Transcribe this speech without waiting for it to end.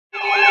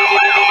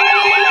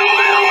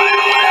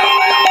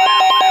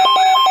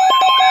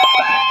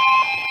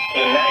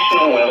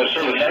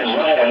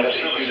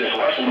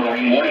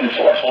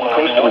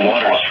coastal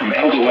waters from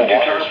Englewood to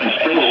Tarpon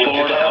Springs,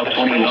 Florida, out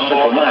 20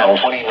 nautical miles,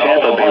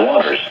 Tampa Bay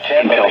waters,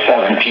 until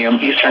 7 p.m.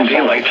 Eastern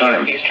Daylight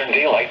Time.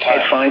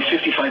 At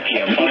 5:55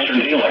 p.m. Eastern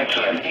Daylight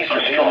Time, a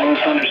strong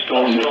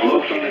thunderstorm was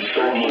located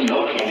 13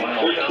 nautical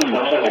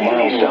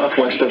miles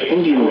southwest of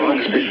Indian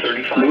Rocks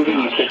Beach, moving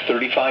east at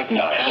 35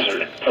 knots.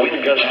 Hazard.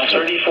 Wind gusts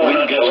 34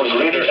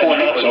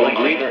 knots or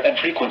greater and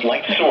frequent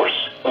light source.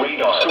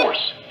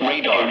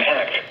 Radar.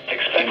 Impact.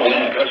 Expect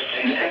wind gusts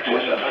in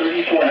excess of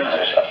 34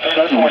 knots.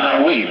 Sudden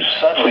high waves,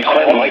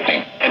 frequent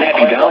lightning, and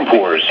heavy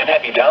downpours.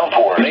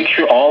 Make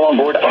sure all on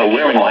board are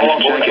wearing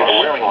life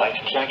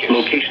jackets.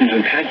 Locations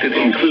impacted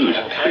include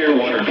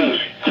Clearwater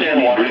Beach,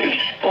 Sandy Bridge,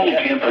 Old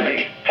Tampa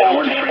Bay,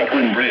 Howard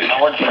Franklin Bridge,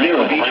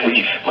 Madeira Beach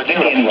Reef,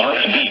 Indian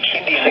Rocks Beach,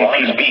 St.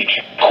 Pete Beach,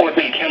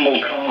 Courtney Campbell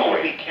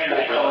Convoy,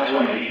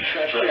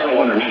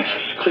 Clearwater Reef,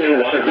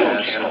 Clearwater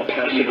Channel,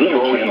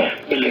 Passagrilla Channel,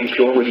 Indian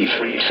Shore Reef,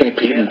 St.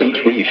 Pete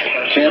Beach Reef,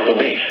 Tampa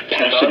Bay,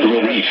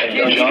 Passagrilla Reef,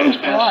 Johns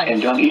Pass,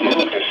 and Dunedin.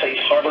 Move to safe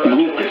harbor.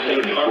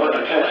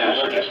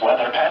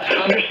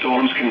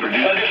 Thunderstorms can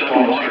produce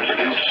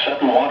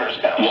sudden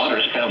waterspouts.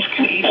 Waterspouts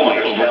can easily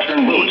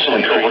overturn boats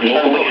and create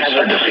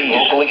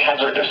locally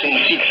hazardous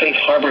scenes. Seek safe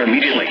harbor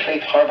immediately.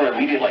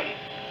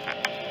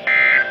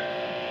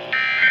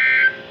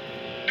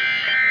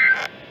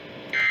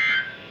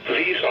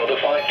 These are the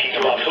 5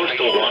 p.m.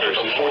 coastal waters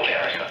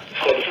forecast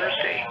for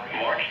Thursday,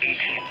 March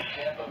 18th.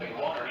 Tampa Bay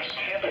waters,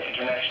 Tampa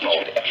International,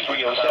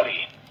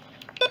 F307.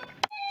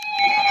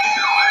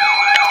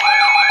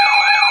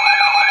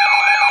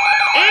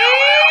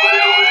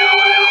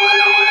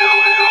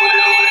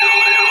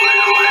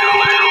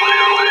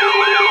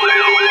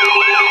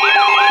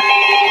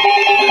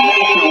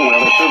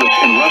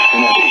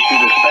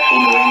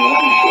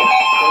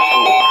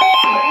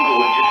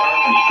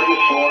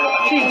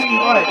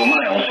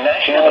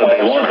 Tampa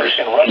Bay waters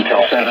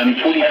until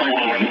 7:45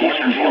 p.m.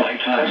 Eastern Daylight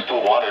Time.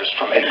 Coastal waters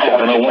from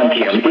 7:01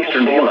 p.m.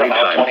 Eastern Daylight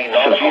Time.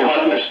 Severe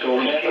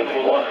thunderstorms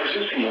until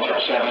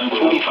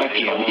 7:45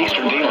 p.m.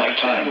 Eastern Daylight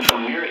Time.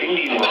 From near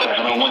Indian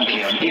 7:01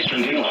 p.m.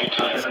 Eastern Daylight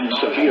Time.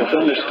 Severe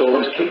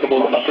thunderstorms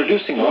capable of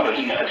producing water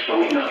along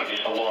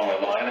the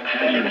line of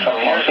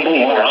possible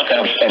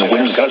waterspouts and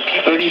wind gusts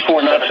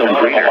 34 knots or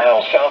greater.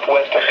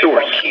 Southwest of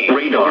Source.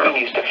 Radar.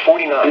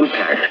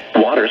 Impact.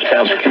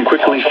 Waterspouts can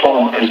quickly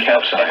form and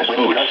capsize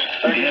boats.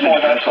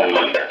 Damaged vessels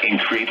can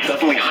create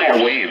suddenly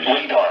higher waves.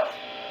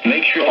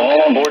 Make sure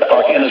all on board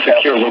are in a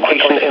secure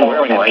location and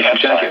wearing life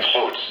jackets.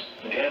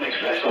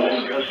 Damaged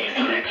vessels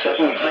can create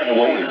suddenly higher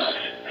waves.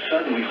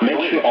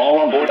 Make sure all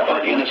on board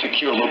are in a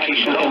secure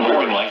location and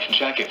wearing life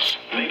jackets.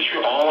 Make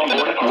sure all on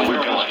board are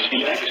wearing gusts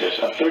in excess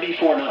of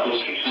 34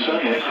 knots.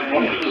 Suddenly high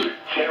waves.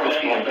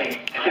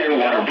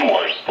 Clearwater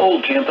Beach,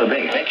 Old Tampa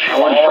Bay,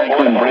 Howard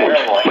Franklin Bridge,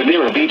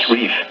 Madeira Beach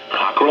Reef,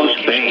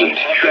 Cockroach Bay,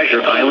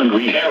 Treasure Island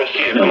Reef,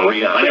 Santa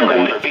Maria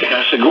Island,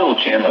 Passagrilla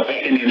Channel,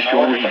 Indian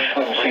Shore Reef,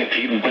 St.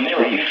 Pete Beach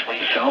Reef,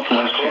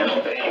 Southwest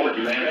Channel, Port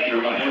Manatee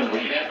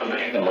Reef,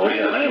 Santa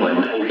Maria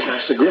Island,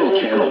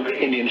 Passagrilla Channel,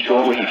 Indian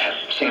Shore Reef,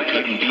 St.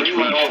 Pete Beach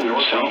Reef,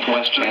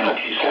 Southwest Channel,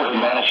 Port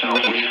Manatee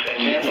Reef,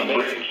 Tampa Bay,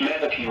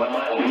 Manatee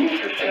Reef,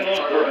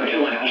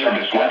 until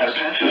hazardous weather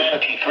passes.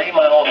 3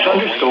 miles.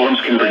 Thunderstorms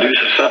can produce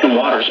sudden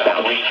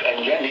waterspouts.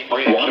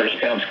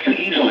 Waterspouts can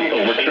easily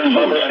overturn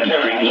boats and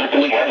create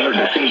locally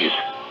hazardous seas.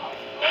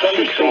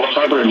 Seek safe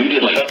harbor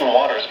immediately. Sudden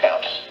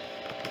waterspouts.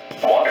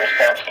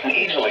 Waterspouts can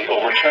easily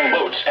overturn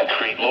boats and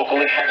create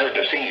locally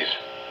hazardous seas.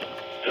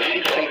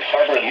 Seek safe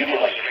harbor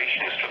immediately.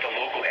 To the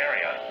local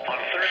area on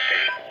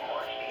Thursday,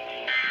 March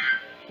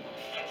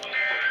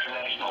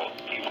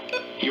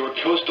 18th. Your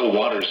coastal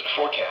waters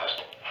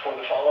forecast for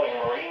the following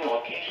marine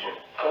location.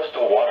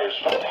 Coastal waters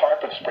from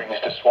Tarpon Springs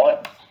to Swan.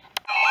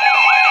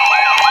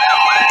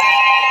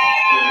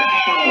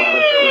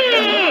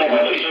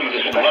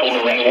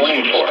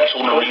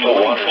 Special marine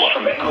waters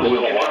from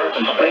Englewood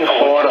and Springs,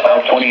 Florida,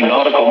 about 20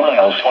 nautical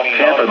miles.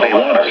 Tampa Bay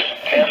waters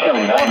until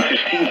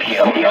 9:15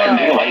 p.m. Eastern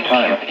Daylight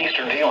Time. At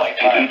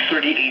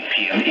 8:38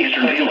 p.m.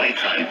 Eastern Daylight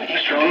Time.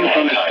 Strong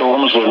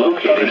thunderstorms were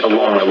located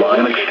along the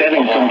line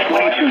extending some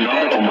 22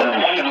 nautical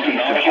miles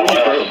southeast of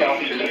Hillsborough.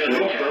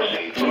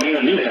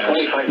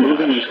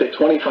 Moving east at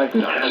 25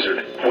 knots.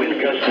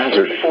 Wind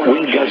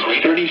gusts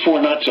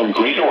 34 knots or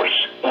greater.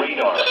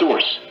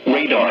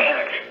 Radar.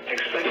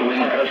 Expect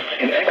wind gusts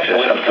in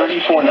excess of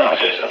 34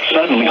 knots.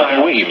 Suddenly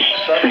high waves,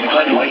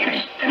 frequent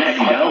lightning, and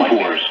heavy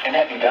downpours.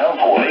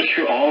 Make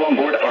sure all on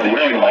board are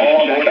wearing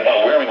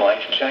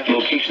life jackets.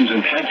 Locations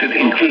impacted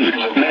include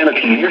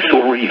Manatee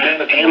Nearshore Reef,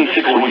 M6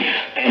 Reef,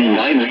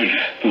 M9 Reef,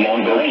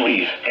 Longboat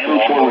Reef,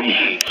 M4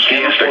 Reef,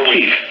 Siesta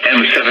Reef,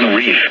 M7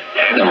 Reef,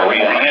 Santa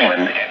Maria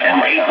Island,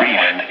 M8 Reef,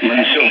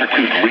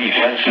 Silvertooth Reef,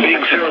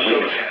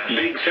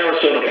 Big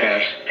Sarasota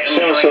Pass,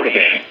 Sarasota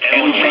Bay,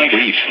 M5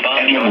 Reef,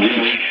 Bonnion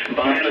Reef,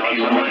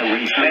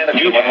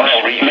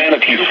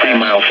 Manatee 3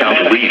 Mile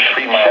South Reef,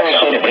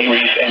 Sarasota Bay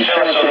Reef, and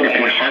Sarasota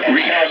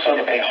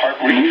Bay Heart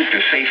Reef. Remove to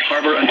safe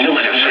harbor until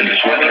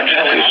hazardous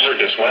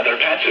weather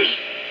passes.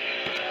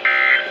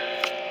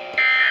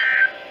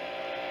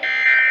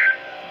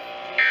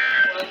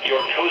 Your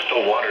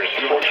coastal waters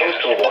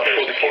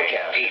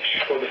forecast.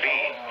 For the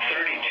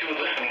 32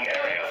 listening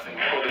area.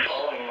 For the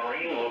following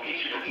marine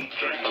locations.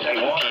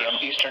 1 p.m.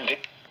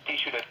 Eastern.